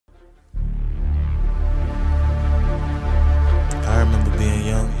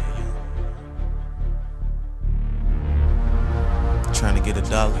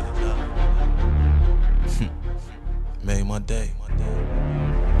day.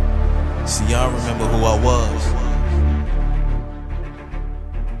 See, y'all remember who I was.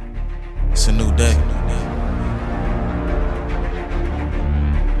 It's a new day.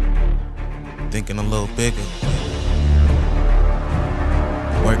 Thinking a little bigger,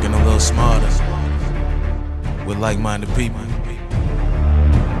 working a little smarter, with like-minded people.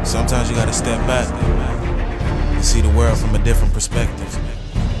 Sometimes you gotta step back and see the world from a different perspective.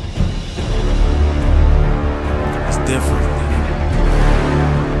 It's different.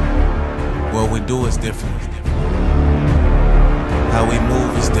 What we do is different. How we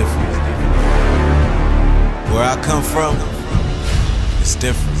move is different. Where I come from, it's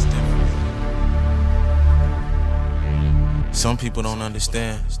different. Some people don't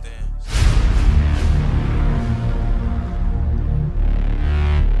understand.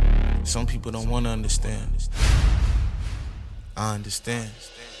 Some people don't want to understand. I understand.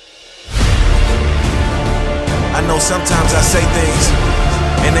 I know sometimes I say things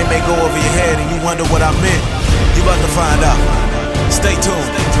and they may go over your head and you wonder what I meant. You about to find out. Stay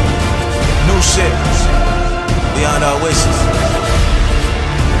tuned. New shit beyond our wishes.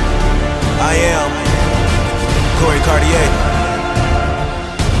 I am Couri Cartier.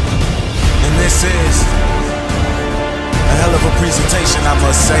 And this is a hell of a presentation, I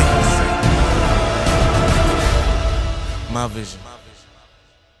must say. My vision.